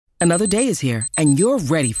Another day is here, and you're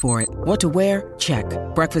ready for it. What to wear? Check.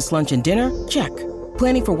 Breakfast, lunch, and dinner? Check.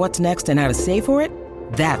 Planning for what's next and how to save for it?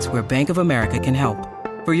 That's where Bank of America can help.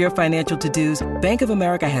 For your financial to-dos, Bank of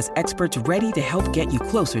America has experts ready to help get you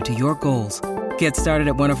closer to your goals. Get started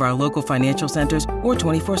at one of our local financial centers or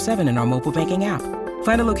 24/7 in our mobile banking app.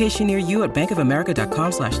 Find a location near you at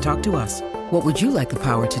bankofamerica.com/talktous. What would you like the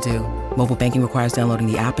power to do? Mobile banking requires downloading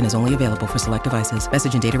the app and is only available for select devices.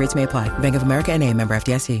 Message and data rates may apply. Bank of America N.A., member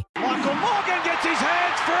FDIC. Michael Morgan gets his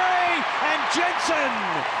hands free, and Jensen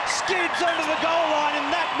skids under the goal line,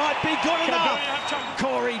 and that might be good enough.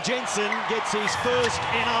 Corey Jensen gets his first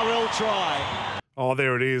NRL try. Oh,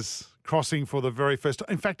 there it is, crossing for the very first.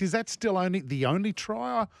 In fact, is that still the only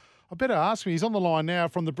try? I better ask him. He's on the line now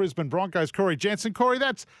from the Brisbane Broncos, Corey Jensen. Corey,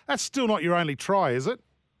 that's still not your only try, is it?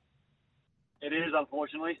 It is,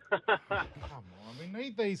 unfortunately. Come on, we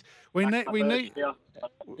need these. We need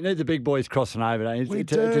the big boys crossing over.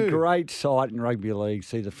 It's a great sight in rugby league.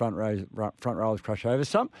 See the front rows crush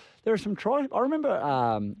over. There are some tries. I remember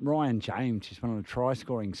Ryan James just went on a try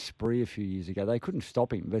scoring spree a few years ago. They couldn't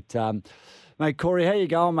stop him. But mate, Corey, how you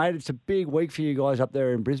going, mate? It's a big week for you guys up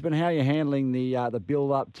there in Brisbane. How are you handling the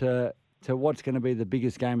build up to what's going to be the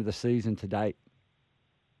biggest game of the season to date?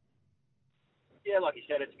 Yeah, like you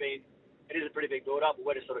said, it is a pretty big build-up, but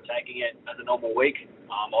we're just sort of taking it as a normal week.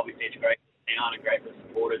 Obviously, it's great for the town and great for the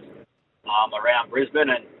supporters around Brisbane.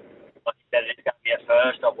 And like you said, it's going to be a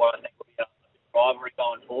first of what I think will be a rivalry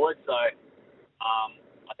going forward. So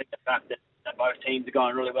I think the fact that both teams are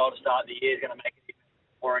going really well to start the year is going to make it even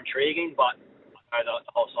more intriguing. But I know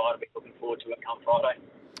the whole side will be looking forward to it come Friday.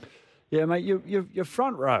 Yeah, mate, your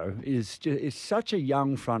front row is such a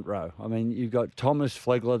young front row. I mean, you've got Thomas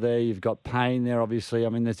Flegler there, you've got Payne there, obviously. I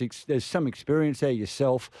mean, there's some experience there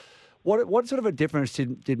yourself. What sort of a difference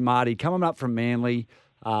did Marty, coming up from Manly,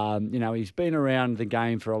 he's been around the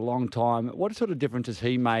game for a long time. What sort of difference has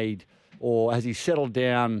he made, or has he settled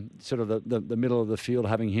down sort of the middle of the field,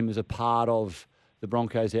 having him as a part of the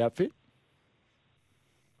Broncos outfit?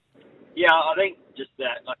 Yeah, I think just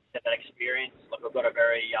that, like I said, that experience. Like, we've got a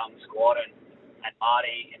very young squad, and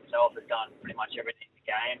Marty himself has done pretty much everything in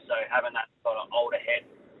the game. So having that sort of older head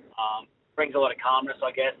brings a lot of calmness,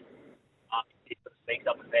 I guess. He sort of speaks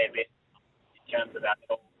up a fair bit in terms of that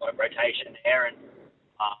little rotation there, and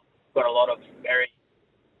we've got a lot of very,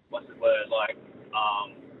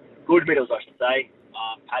 good middles, I should say.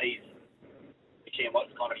 Paddy's seeing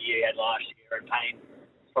what kind of year he had last year, and Payne's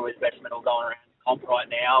probably the best middle going around comp right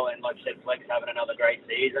now, and like I said, Flex having another great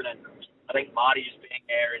season, and I think Marty just being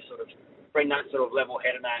there is sort of bring that sort of level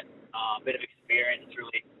head and that bit of experience to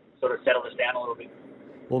really sort of settle us down a little bit.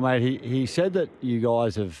 Well, mate, he said that you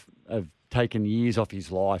guys have taken years off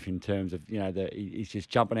his life in terms of, he's just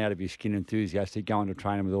jumping out of his skin, enthusiastic, going to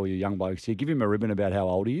training with all your young blokes. Do you give him a ribbon about how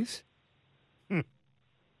old he is?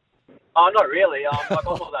 Not really. I'm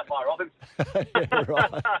not that far off him. Yeah,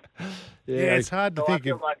 right. Yeah, it's hard to think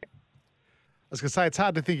of. I was going to say, it's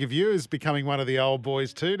hard to think of you as becoming one of the old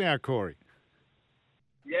boys too now, Corey.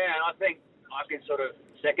 Yeah, and I think I can sort of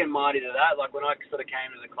second Marty to that. Like, when I sort of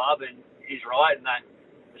came to the club, and he's right in that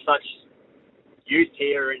there's such youth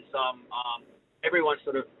here, and everyone's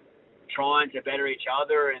sort of trying to better each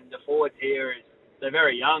other, and the forwards here they're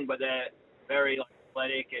very young, but they're very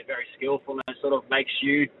athletic and very skillful, and it sort of makes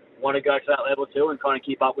you want to go to that level too and kind of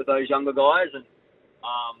keep up with those younger guys, and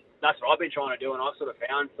that's what I've been trying to do, and I've sort of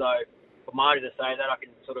found. So for Marty to say that, I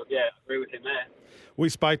can sort of, agree with him there. We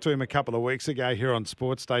spoke to him a couple of weeks ago here on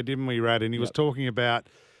Sports Day, didn't we, Rad? And he was talking about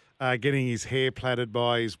getting his hair plaited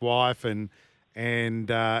by his wife, and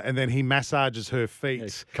then he massages her feet.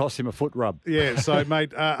 It costs him a foot rub. Yeah, so,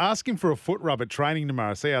 mate, ask him for a foot rub at training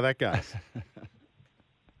tomorrow. See how that goes.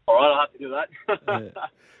 All right, I'll have to do that. Yeah.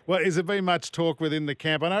 Well, has there been much talk within the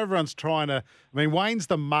camp? I know everyone's trying to – I mean, Wayne's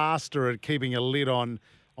the master at keeping a lid on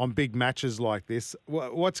big matches like this.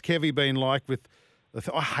 What's Kevvie been like with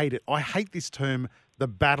I hate it. I hate this term, the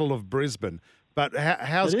Battle of Brisbane. But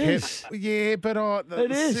how's Kevvie? Yeah, but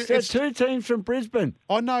it is. There's two teams from Brisbane.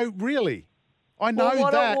 I know, really. I know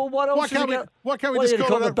that. Why can't we just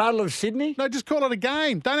call it the Battle of Sydney? No, just call it a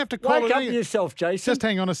game. Don't have to call it. Wake up yourself, Jason. Just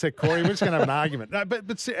hang on a sec, Corey. We're just going to have an argument. No, but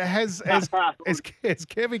has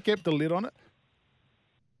Kevvie kept a lid on it?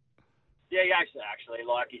 Yeah, actually,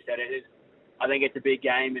 like you said, it is. I think it's a big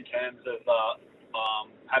game in terms of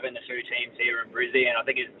having the two teams here in Brisbane, and I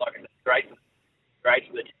think it's great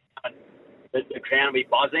for the town. The crowd will be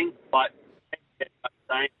buzzing, but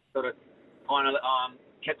sort of kind of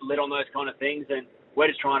kept the lid on those kind of things, and we're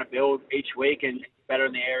just trying to build each week and get better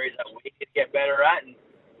in the areas that we can get better at. And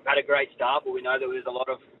we've had a great start, but we know that there's a lot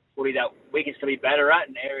of footy that we can still be better at,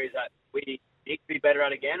 and areas that we he could be better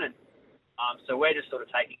at again. And so we're just sort of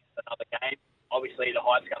taking another game. Obviously, the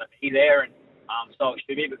hype's going to be there, and so it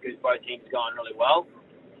should be because both teams are going really well.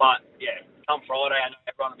 But, yeah, come Friday, I know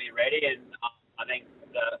everyone will be ready, and I think,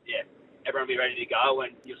 everyone will be ready to go,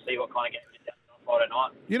 and you'll see what kind of game it is on Friday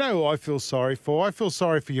night. You know who I feel sorry for? I feel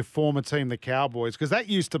sorry for your former team, the Cowboys, because that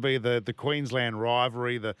used to be the Queensland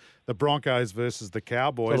rivalry, the Broncos versus the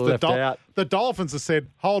Cowboys. The Dolphins have said,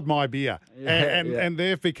 hold my beer, and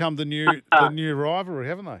they've become the new rivalry,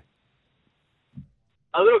 haven't they?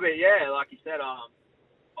 A little bit, yeah. Like you said,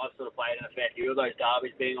 I've sort of played in a fair few of those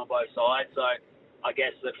derbies being on both sides, so I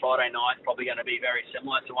guess the Friday night's probably going to be very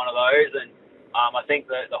similar to one of those, and I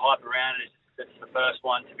think the hype around it is it's the first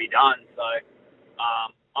one to be done, so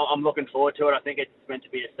I'm looking forward to it. I think it's meant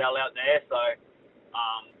to be a sellout there, so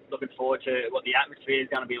looking forward to what the atmosphere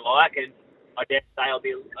is going to be like, and I dare say it'll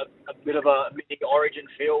be a bit of a mini origin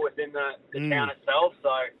feel within the town itself,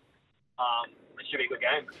 so it should be a good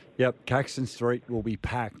game. Yep, Caxton Street will be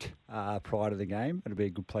packed prior to the game. It'll be a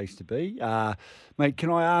good place to be. Mate, can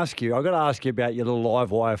I ask you, I've got to ask you about your little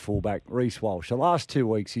live wire fullback, Reece Walsh. The last 2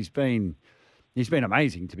 weeks, he's been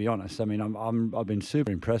amazing, to be honest. I mean, I've been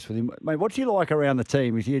super impressed with him. Mate, what's he like around the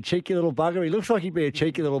team? Is he a cheeky little bugger? He looks like he'd be a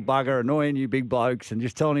cheeky little bugger, annoying you big blokes and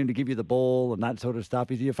just telling him to give you the ball and that sort of stuff.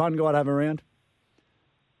 Is he a fun guy to have around?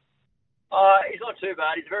 He's not too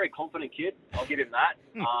bad. He's a very confident kid. I'll give him that.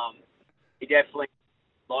 He definitely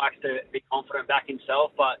likes to be confident back himself,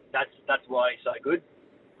 but that's why he's so good.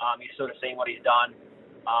 You've sort of seen what he's done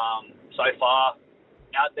so far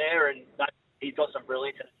out there, and he's got some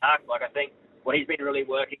brilliance in attack. Like, I think what he's been really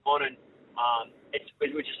working on, and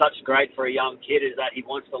which is such great for a young kid, is that he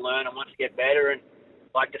wants to learn and wants to get better. And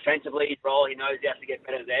like defensively, his role, he knows he has to get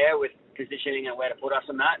better there with positioning and where to put us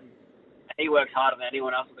in that. And he works harder than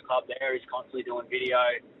anyone else at the club there. He's constantly doing video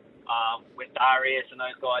with Darius and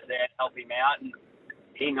those guys there to help him out, and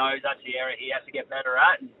he knows that's the area he has to get better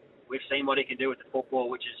at, and we've seen what he can do with the football,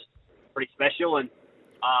 which is pretty special, and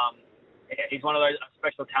he's one of those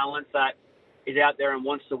special talents that is out there and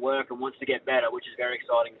wants to work and wants to get better, which is very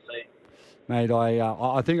exciting to see. Mate,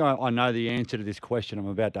 I think I know the answer to this question I'm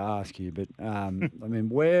about to ask you, but I mean,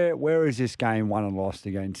 where is this game won and lost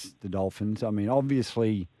against the Dolphins? I mean,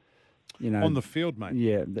 obviously, you know, on the field, mate.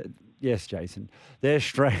 Yeah. Yes, Jason. Their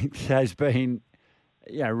strength has been,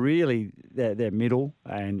 you know, really their middle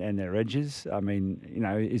and their edges. I mean, you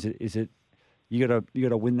know, is it you got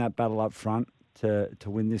to win that battle up front to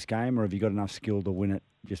win this game, or have you got enough skill to win it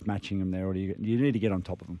just matching them there, or do you need to get on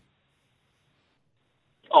top of them?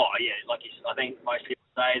 Oh yeah, I think most people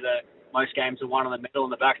say that most games are won in the middle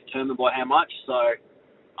and the back determined by how much. So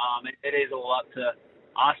it is all up to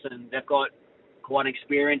us, and they've got quite an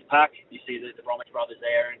experienced pack. You see the Bromwich brothers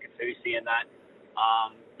there and Kevvie and that.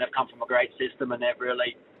 They've come from a great system, and they've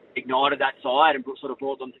really ignited that side and sort of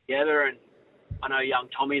brought them together. And I know young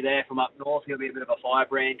Tommy there from up north, he'll be a bit of a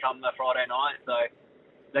firebrand come the Friday night. So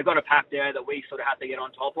they've got a pack there that we sort of have to get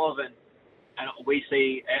on top of, and we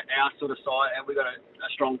see our sort of side, and we've got a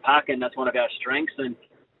strong pack, and that's one of our strengths. And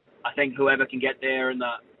I think whoever can get there and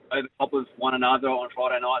over top of one another on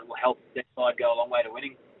Friday night will help their side go a long way to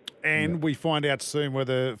winning. And we find out soon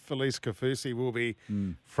whether Felice Kevvie will be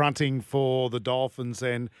fronting for the Dolphins.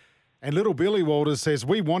 And little Billy Walters says,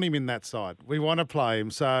 we want him in that side. We want to play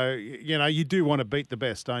him. So, you know, you do want to beat the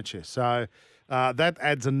best, don't you? So that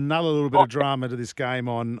adds another little bit of drama to this game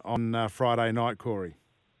on Friday night, Corey.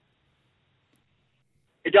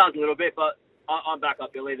 It does a little bit, but I'm back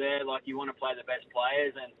up Billy there. Like, you want to play the best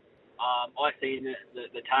players, and I see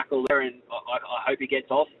the tackle there, and I hope he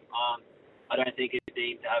gets off. I don't think it's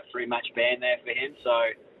deemed to have three-match ban there for him. So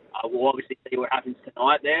we'll obviously see what happens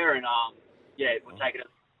tonight there. And, we'll take it.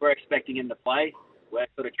 We're expecting him to play. We're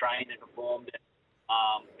sort of trained and performed and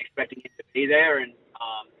expecting him to be there. And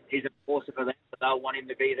he's an enforcer for them, so they'll want him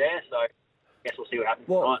to be there. So I guess we'll see what happens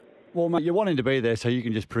tonight. Well, mate, you want him to be there so you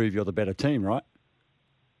can just prove you're the better team, right?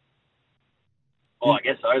 Oh, I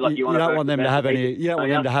guess so. Like you don't want them to have any. You don't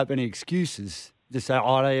want them to have any excuses. Just say,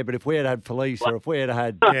 oh, yeah, but if we had Felice, or if we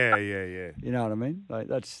had yeah. You know what I mean? Like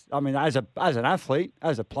as an athlete,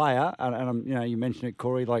 as a player, and you know, you mentioned it,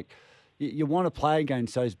 Corey. Like you want to play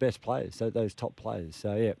against those best players, those top players.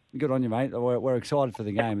 So yeah, good on you, mate. We're excited for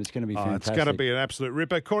the game. It's going to be fantastic. It's going to be an absolute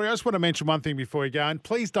ripper, Corey. I just want to mention one thing before you go, and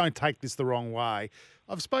please don't take this the wrong way.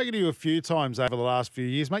 I've spoken to you a few times over the last few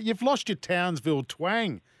years, mate. You've lost your Townsville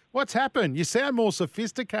twang. What's happened? You sound more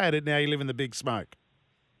sophisticated now you live in the big smoke.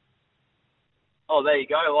 Oh, there you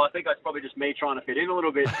go. Well, I think that's probably just me trying to fit in a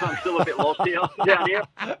little bit. I'm still a bit lost here, down here.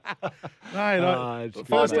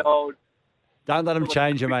 Don't let them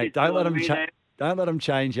change you, mate. Don't let them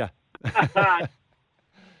change you.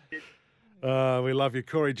 We love you.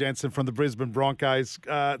 Corey Jensen from the Brisbane Broncos.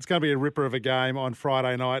 It's going to be a ripper of a game on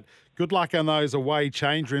Friday night. Good luck on those away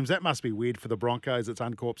change rooms. That must be weird for the Broncos. It's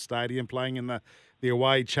Uncorp Stadium playing in the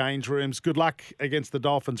away change rooms. Good luck against the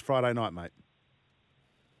Dolphins Friday night, mate.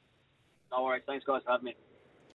 No worries. Thanks, guys, for having me.